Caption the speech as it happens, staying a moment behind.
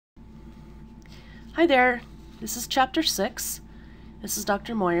Hi there, this is Chapter 6. This is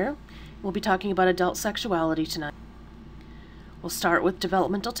Dr. Moyer. We'll be talking about adult sexuality tonight. We'll start with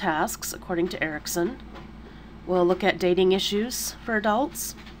developmental tasks, according to Erikson. We'll look at dating issues for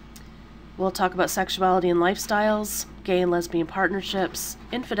adults. We'll talk about sexuality and lifestyles, gay and lesbian partnerships,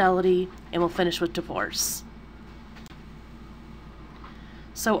 infidelity, and we'll finish with divorce.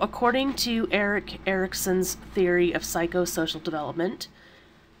 So according to Erikson's theory of psychosocial development,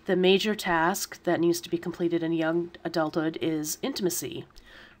 the major task that needs to be completed in young adulthood is intimacy,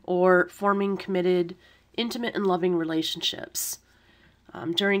 or forming committed, intimate, and loving relationships.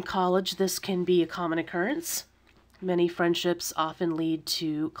 During college, this can be a common occurrence. Many friendships often lead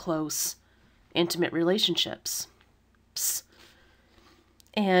to close, intimate relationships.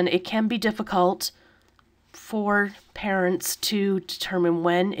 And it can be difficult for parents to determine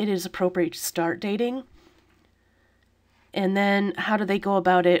when it is appropriate to start dating. And then how do they go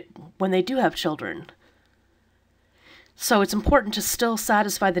about it when they do have children? So it's important to still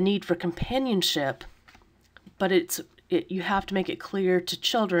satisfy the need for companionship, but you have to make it clear to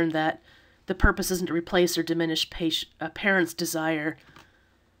children that the purpose isn't to replace or diminish a parent's desire.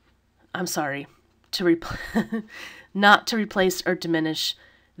 Not to replace or diminish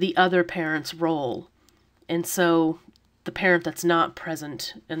the other parent's role. And so the parent that's not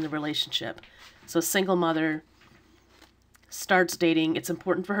present in the relationship. So a single mother starts dating, it's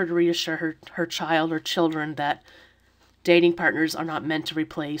important for her to reassure her child or children that dating partners are not meant to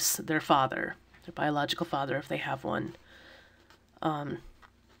replace their father, their biological father if they have one.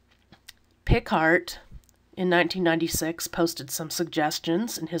 Pickart in 1996 posted some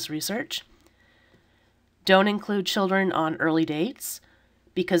suggestions in his research. Don't include children on early dates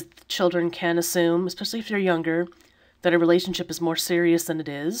because children can assume, especially if they're younger, that a relationship is more serious than it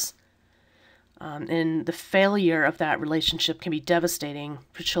is. And the failure of that relationship can be devastating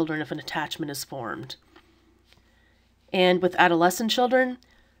for children if an attachment is formed. And with adolescent children,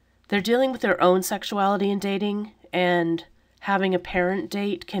 they're dealing with their own sexuality in dating, and having a parent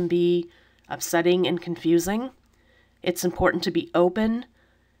date can be upsetting and confusing. It's important to be open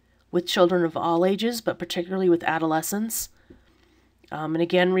with children of all ages, but particularly with adolescents. And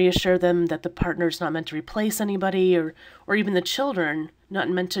again, reassure them that the partner is not meant to replace anybody, or even the children, not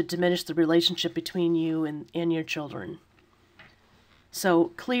meant to diminish the relationship between you and your children.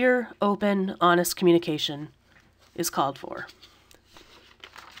 So clear, open, honest communication is called for.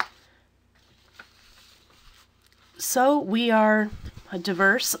 So we are a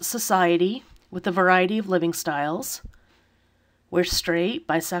diverse society with a variety of living styles. We're straight,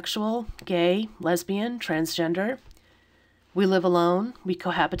 bisexual, gay, lesbian, transgender. We live alone, we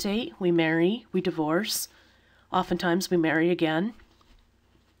cohabitate, we marry, we divorce. Oftentimes we marry again.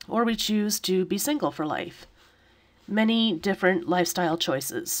 Or we choose to be single for life. Many different lifestyle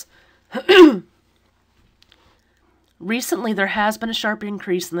choices. Recently, there has been a sharp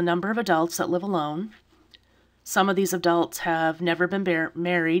increase in the number of adults that live alone. Some of these adults have never been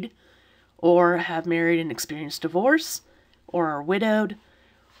married, or have married and experienced divorce, or are widowed,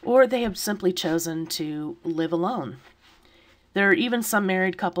 or they have simply chosen to live alone. There are even some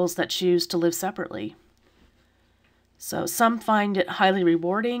married couples that choose to live separately. So some find it highly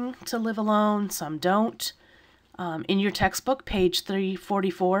rewarding to live alone, some don't. In your textbook, page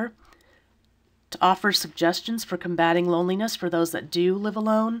 344, to offer suggestions for combating loneliness for those that do live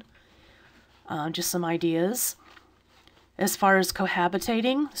alone. Just some ideas. As far as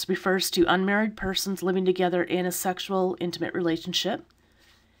cohabitating, this refers to unmarried persons living together in a sexual, intimate relationship.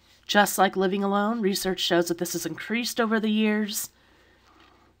 Just like living alone, research shows that this has increased over the years.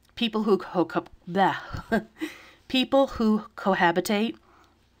 People who cohabitate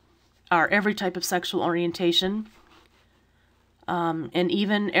are every type of sexual orientation, and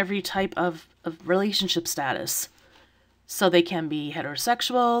even every type of relationship status. So they can be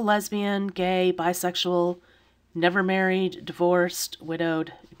heterosexual, lesbian, gay, bisexual, never married, divorced,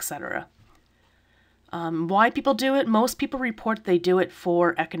 widowed, etc. Why people do it? Most people report they do it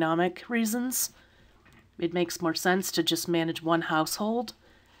for economic reasons. It makes more sense to just manage one household.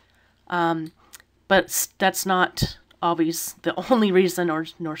 But that's not always the only reason,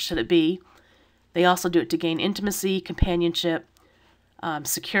 nor should it be. They also do it to gain intimacy, companionship,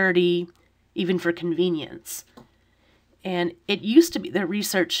 security, even for convenience. And it used to be that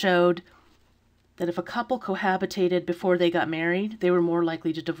research showed that if a couple cohabitated before they got married, they were more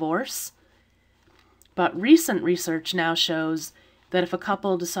likely to divorce. But recent research now shows that if a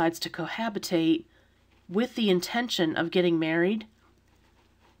couple decides to cohabitate with the intention of getting married,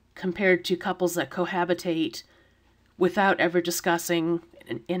 compared to couples that cohabitate without ever discussing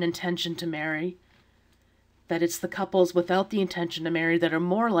an intention to marry, that it's the couples without the intention to marry that are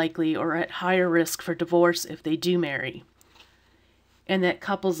more likely or at higher risk for divorce if they do marry, and that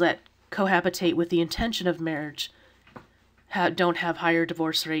couples that cohabitate with the intention of marriage don't have higher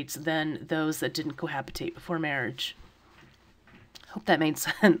divorce rates than those that didn't cohabitate before marriage. Hope that made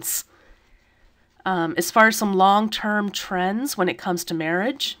sense. As far as some long-term trends when it comes to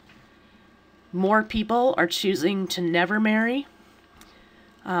marriage, more people are choosing to never marry.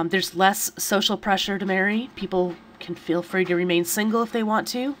 There's less social pressure to marry. People can feel free to remain single if they want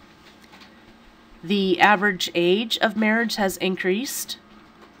to. The average age of marriage has increased.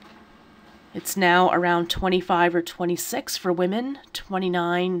 It's now around 25 or 26 for women,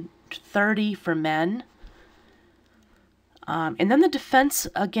 29, 30 for men. And then the Defense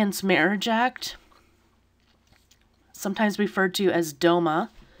Against Marriage Act, sometimes referred to as DOMA.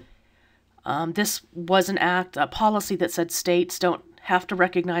 This was an act, a policy that said states don't have to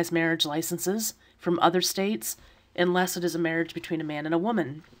recognize marriage licenses from other states unless it is a marriage between a man and a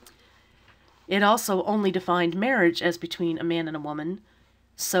woman. It also only defined marriage as between a man and a woman,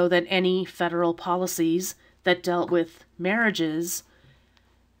 so that any federal policies that dealt with marriages,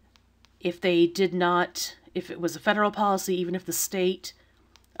 if it was a federal policy, even if the state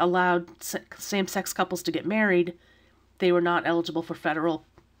allowed same-sex couples to get married, they were not eligible for federal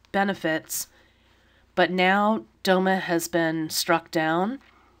benefits. But now DOMA has been struck down.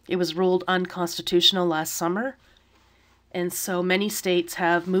 It was ruled unconstitutional last summer, and so many states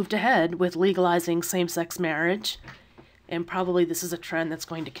have moved ahead with legalizing same-sex marriage, and probably this is a trend that's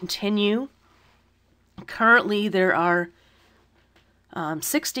going to continue. Currently, there are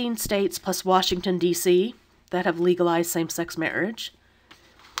 16 states plus Washington, D.C. that have legalized same-sex marriage.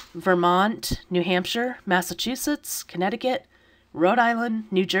 Vermont, New Hampshire, Massachusetts, Connecticut, Rhode Island,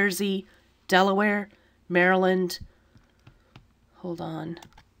 New Jersey, Delaware, Maryland. Hold on.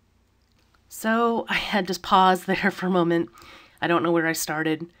 So I had to pause there for a moment. I don't know where I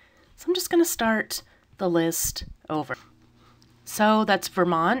started. So I'm just going to start the list over. So that's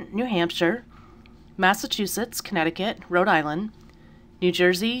Vermont, New Hampshire, Massachusetts, Connecticut, Rhode Island, New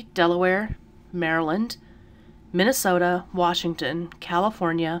Jersey, Delaware, Maryland, Minnesota, Washington,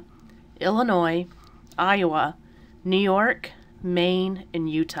 California, Illinois, Iowa, New York, Maine, and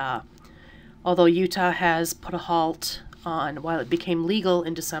Utah. Although Utah has put a halt on, while it became legal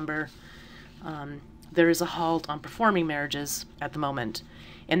in December, there is a halt on performing marriages at the moment.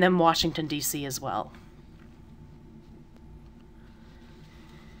 And then Washington, D.C. as well.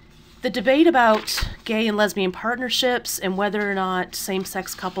 The debate about gay and lesbian partnerships and whether or not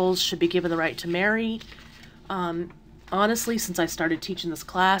same-sex couples should be given the right to marry, honestly, since I started teaching this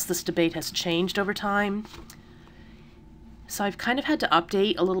class, this debate has changed over time. So I've kind of had to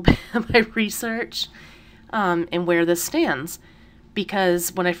update a little bit of my research and where this stands.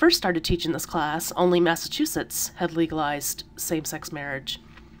 Because when I first started teaching this class, only Massachusetts had legalized same-sex marriage.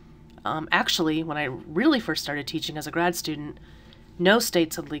 Actually, when I really first started teaching as a grad student, no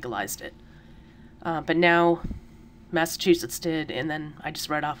states had legalized it. But now Massachusetts did, and then I just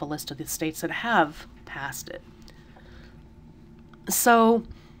read off a list of the states that have passed it. So,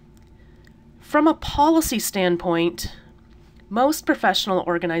 from a policy standpoint, most professional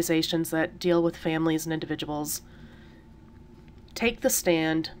organizations that deal with families and individuals take the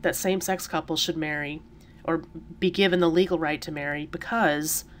stand that same-sex couples should marry or be given the legal right to marry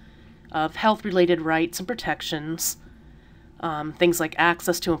because of health-related rights and protections, things like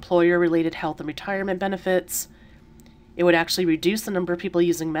access to employer-related health and retirement benefits. It would actually reduce the number of people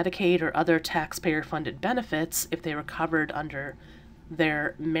using Medicaid or other taxpayer-funded benefits if they were covered under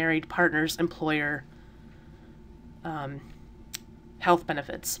their married partner's employer health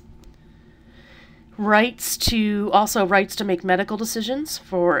benefits. Rights to make medical decisions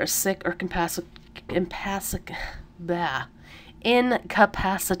for a sick or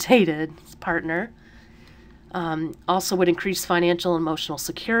incapacitated partner. Also would increase financial and emotional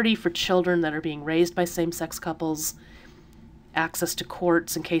security for children that are being raised by same-sex couples, access to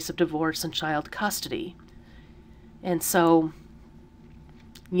courts in case of divorce and child custody. And so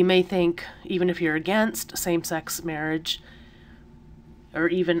you may think, even if you're against same-sex marriage, or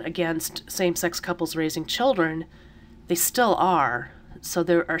even against same-sex couples raising children, they still are. So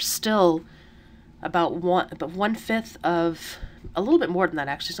there are still about one-fifth of, a little bit more than that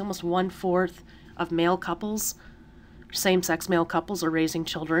actually, it's almost 1/4 of male couples, same-sex male couples, are raising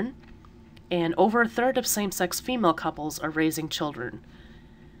children, and over 1/3 of same-sex female couples are raising children.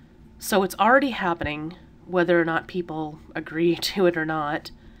 So it's already happening, whether or not people agree to it or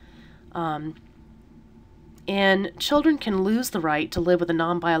not. And children can lose the right to live with a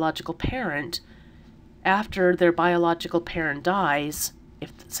non-biological parent after their biological parent dies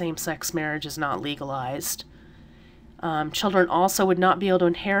if same-sex marriage is not legalized. Children also would not be able to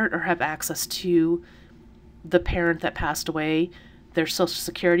inherit or have access to the parent that passed away, their Social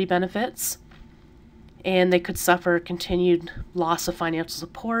Security benefits, and they could suffer continued loss of financial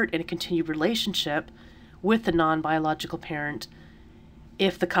support and a continued relationship with the non-biological parent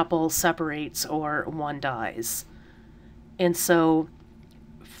if the couple separates or one dies. And so,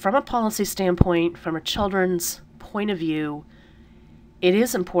 from a policy standpoint, from a children's point of view, it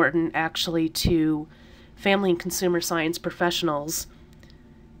is important actually to family and consumer science professionals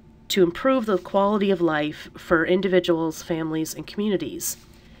to improve the quality of life for individuals, families, and communities.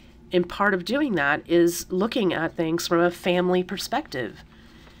 And part of doing that is looking at things from a family perspective.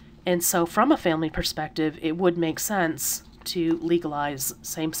 And so from a family perspective, it would make sense to legalize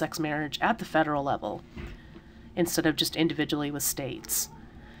same-sex marriage at the federal level instead of just individually with states.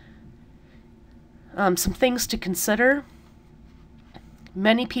 Some things to consider.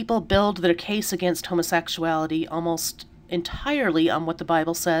 Many people build their case against homosexuality almost entirely on what the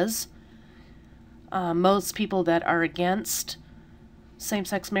Bible says. Most people that are against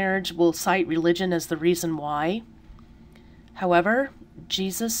same-sex marriage will cite religion as the reason why. However,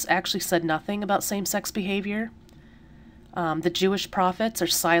 Jesus actually said nothing about same-sex behavior. The Jewish prophets are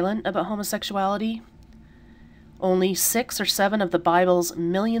silent about homosexuality. Only 6 or 7 of the Bible's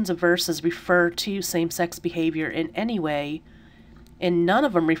millions of verses refer to same-sex behavior in any way, and none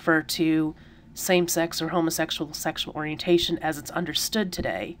of them refer to same-sex or homosexual sexual orientation as it's understood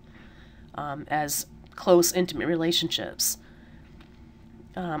today, as close, intimate relationships.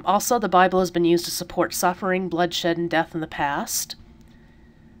 Also, the Bible has been used to support suffering, bloodshed, and death in the past.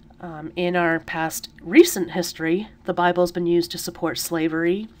 In our past recent history, the Bible has been used to support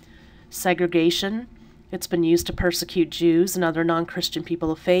slavery, segregation. It's been used to persecute Jews and other non-Christian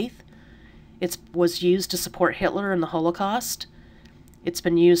people of faith. It was used to support Hitler in the Holocaust. It's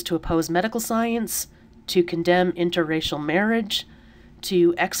been used to oppose medical science, to condemn interracial marriage,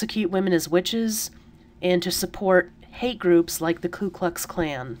 to execute women as witches, and to support hate groups like the Ku Klux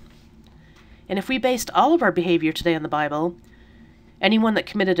Klan. And if we based all of our behavior today on the Bible, anyone that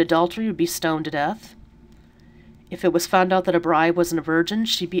committed adultery would be stoned to death. If it was found out that a bride wasn't a virgin,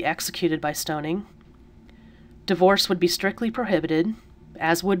 she'd be executed by stoning. Divorce would be strictly prohibited,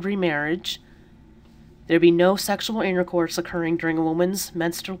 as would remarriage. There'd be no sexual intercourse occurring during a woman's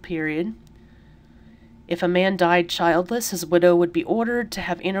menstrual period. If a man died childless, his widow would be ordered to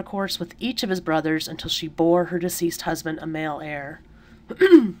have intercourse with each of his brothers until she bore her deceased husband a male heir.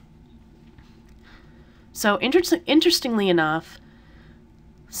 So, interestingly enough,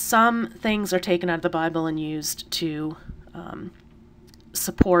 some things are taken out of the Bible and used to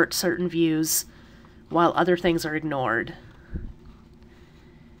support certain views, while other things are ignored.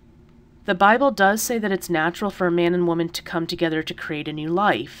 The Bible does say that it's natural for a man and woman to come together to create a new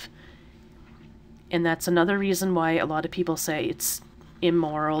life. And that's another reason why a lot of people say it's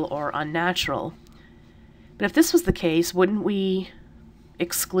immoral or unnatural. But if this was the case, wouldn't we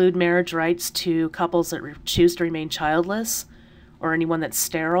exclude marriage rights to couples that choose to remain childless, or anyone that's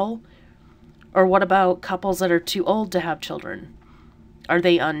sterile? Or what about couples that are too old to have children? Are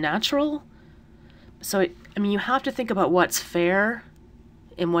they unnatural? So, you have to think about what's fair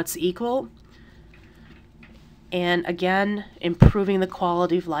and what's equal. And again, improving the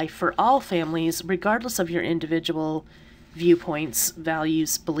quality of life for all families, regardless of your individual viewpoints,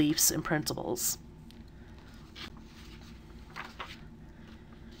 values, beliefs, and principles.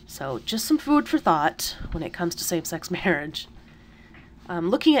 So, just some food for thought when it comes to same-sex marriage.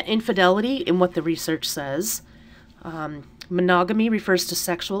 Looking at infidelity and what the research says, monogamy refers to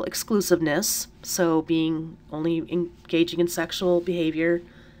sexual exclusiveness, so being only engaging in sexual behavior,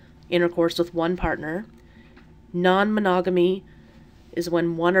 intercourse with one partner. Non-monogamy is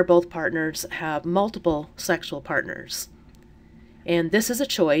when one or both partners have multiple sexual partners. And this is a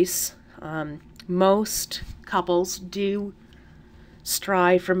choice. Most couples do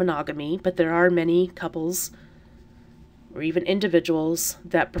strive for monogamy, but there are many couples or even individuals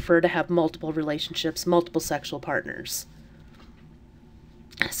that prefer to have multiple relationships, multiple sexual partners.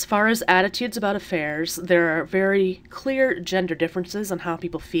 As far as attitudes about affairs, there are very clear gender differences on how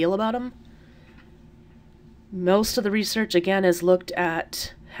people feel about them. Most of the research, again, has looked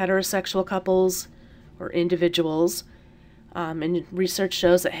at heterosexual couples or individuals, and research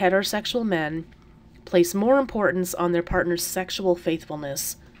shows that heterosexual men place more importance on their partner's sexual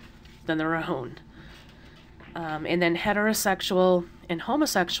faithfulness than their own. And then heterosexual and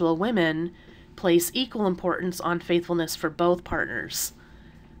homosexual women place equal importance on faithfulness for both partners.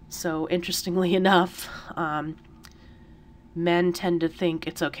 So interestingly enough, men tend to think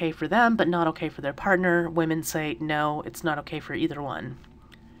it's okay for them, but not okay for their partner. Women say, no, it's not okay for either one.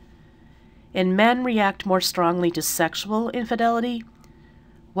 And men react more strongly to sexual infidelity,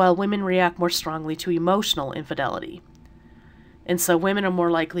 while women react more strongly to emotional infidelity. And so women are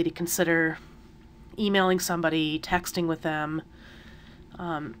more likely to consider emailing somebody, texting with them,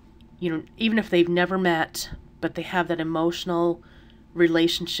 even if they've never met, but they have that emotional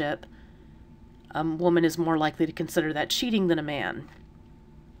relationship. A woman is more likely to consider that cheating than a man.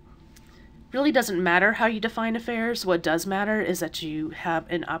 Really doesn't matter how you define affairs. What does matter is that you have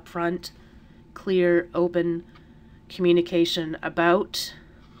an upfront, clear, open communication about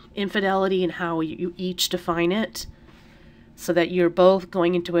infidelity and how you each define it, so that you're both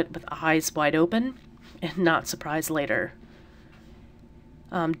going into it with eyes wide open and not surprised later.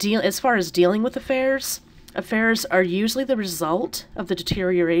 As far as dealing with affairs are usually the result of the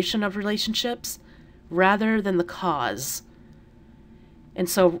deterioration of relationships rather than the cause. And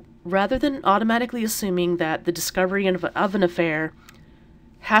so rather than automatically assuming that the discovery of an affair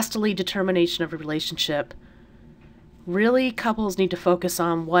has to lead to termination of a relationship, really couples need to focus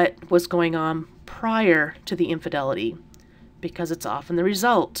on what was going on prior to the infidelity, because it's often the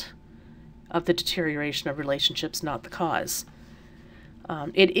result of the deterioration of relationships, not the cause.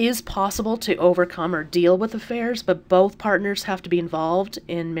 It is possible to overcome or deal with affairs, but both partners have to be involved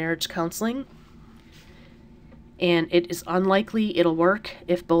in marriage counseling. And it is unlikely it'll work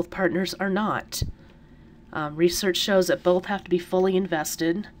if both partners are not. Research shows that both have to be fully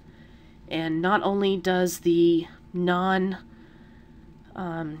invested. And not only does the I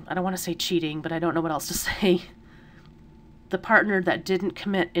don't want to say cheating, but I don't know what else to say, the partner that didn't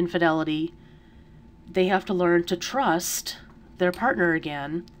commit infidelity, they have to learn to trust their partner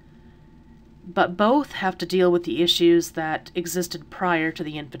again, but both have to deal with the issues that existed prior to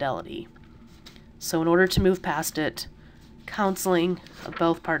the infidelity. So in order to move past it, counseling of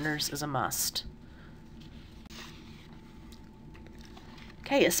both partners is a must.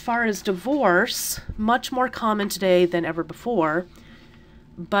 Okay, as far as divorce, much more common today than ever before,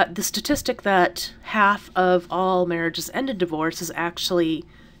 but the statistic that half of all marriages end in divorce is actually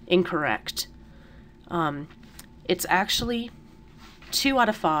incorrect. It's actually 2 out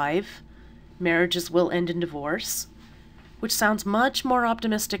of 5 marriages will end in divorce, which sounds much more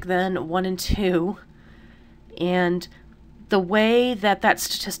optimistic than 1 in 2. And the way that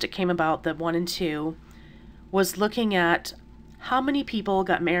statistic came about, the 1 in 2, was looking at how many people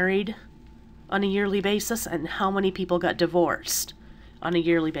got married on a yearly basis and how many people got divorced on a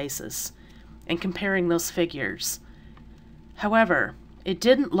yearly basis, and comparing those figures. However, it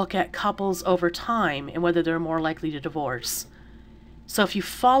didn't look at couples over time and whether they're more likely to divorce. So if you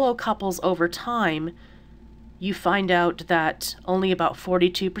follow couples over time, you find out that only about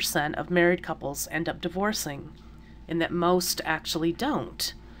 42% of married couples end up divorcing, and that most actually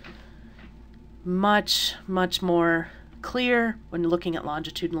don't. Much, much more clear when looking at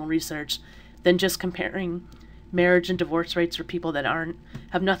longitudinal research than just comparing marriage and divorce rates for people that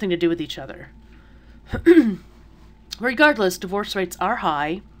have nothing to do with each other. Regardless, divorce rates are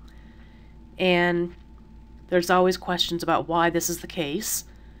high, and there's always questions about why this is the case.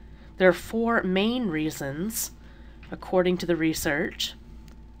 There are 4 main reasons, according to the research.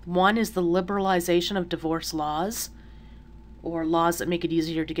 One is the liberalization of divorce laws, or laws that make it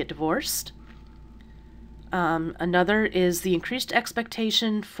easier to get divorced. Another is the increased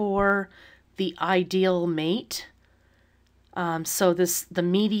expectation for the ideal mate. So the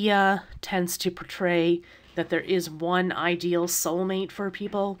media tends to portray that there is one ideal soulmate for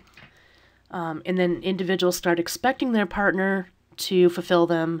people. And then individuals start expecting their partner to fulfill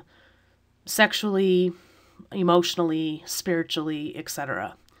them sexually, emotionally, spiritually,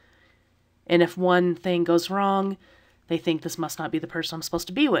 etc. And if one thing goes wrong, they think this must not be the person I'm supposed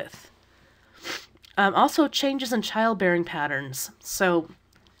to be with. Also, changes in childbearing patterns. So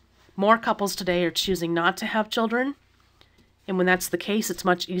more couples today are choosing not to have children. And when that's the case, it's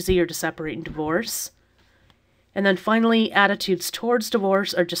much easier to separate and divorce. And then finally, attitudes towards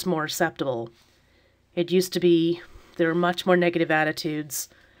divorce are just more acceptable. It used to be there were much more negative attitudes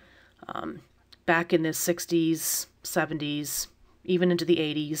back in the 60s, 70s, even into the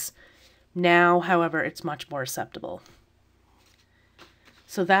 80s. Now, however, it's much more acceptable.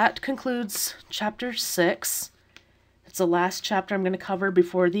 So that concludes Chapter 6. It's the last chapter I'm going to cover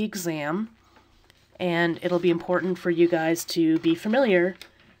before the exam. And it'll be important for you guys to be familiar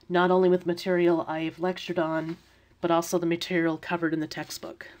not only with material I've lectured on, but also the material covered in the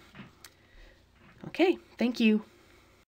textbook. Okay, thank you.